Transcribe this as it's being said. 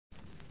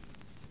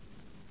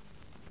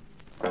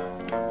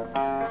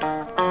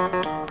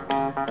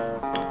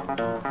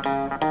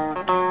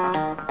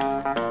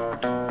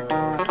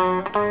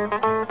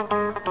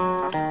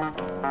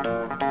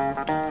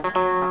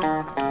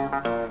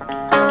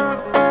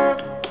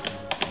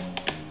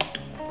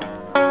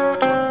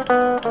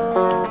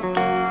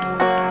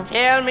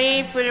Tell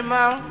me, pretty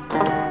mama,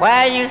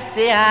 why you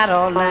stay out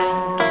all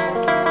night?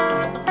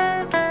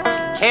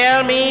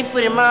 Tell me,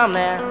 pretty mama,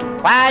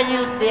 now, why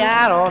you stay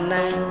out all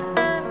night?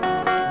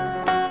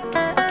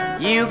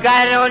 You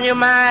got it on your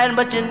mind,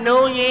 but you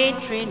know you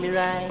ain't treating me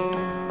right.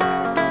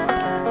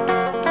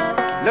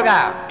 Look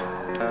out.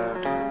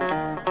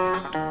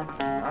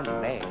 I'm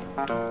mad.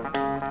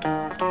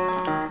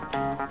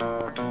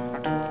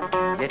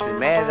 Just as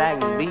mad as I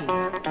can be.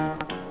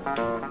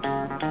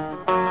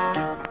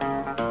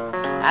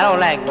 I don't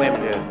like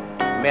women to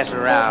mess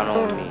around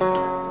on me.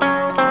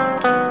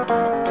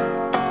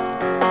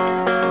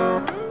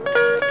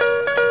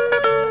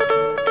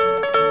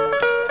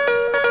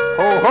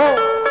 Ho,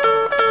 ho!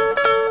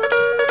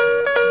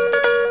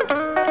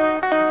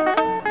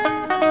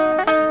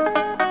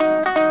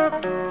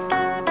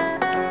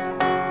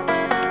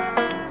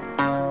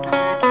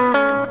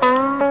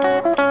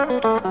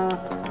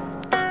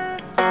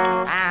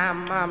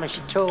 Mama,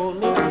 she told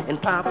me,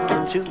 and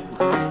Papa too.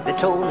 They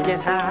told me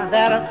just how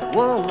that a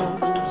woman,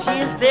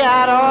 she'll stay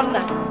out all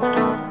night.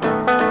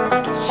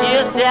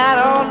 She'll stay out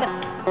all night.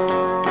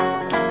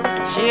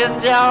 She'll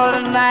stay all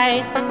the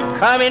night,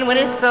 coming when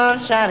the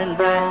sun's shining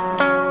bright.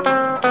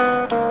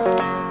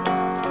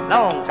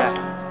 Long time.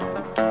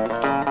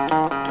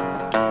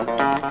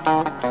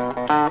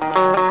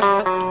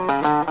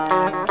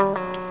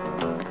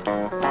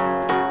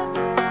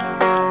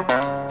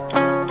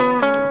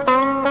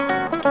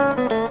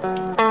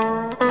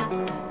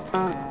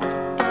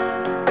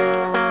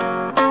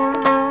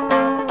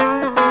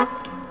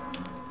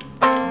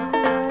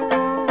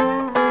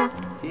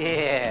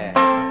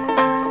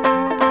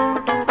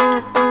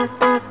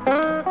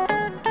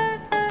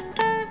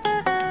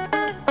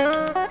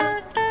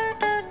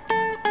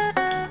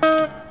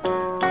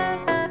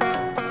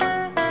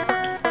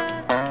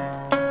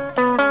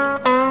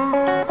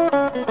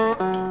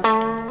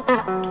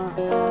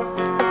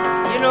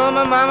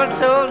 My mama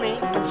told me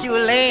she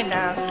was laying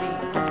down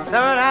asleep.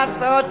 Son, I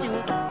thought you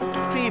were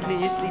creeping in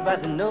your sleep. I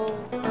said, no.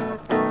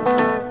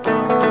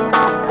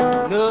 I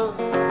said, no.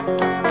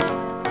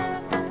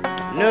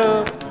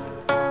 No.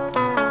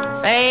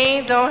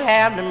 Things don't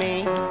happen to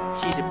me.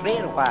 She said, play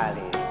it a while,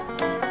 lady.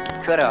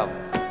 Cut up.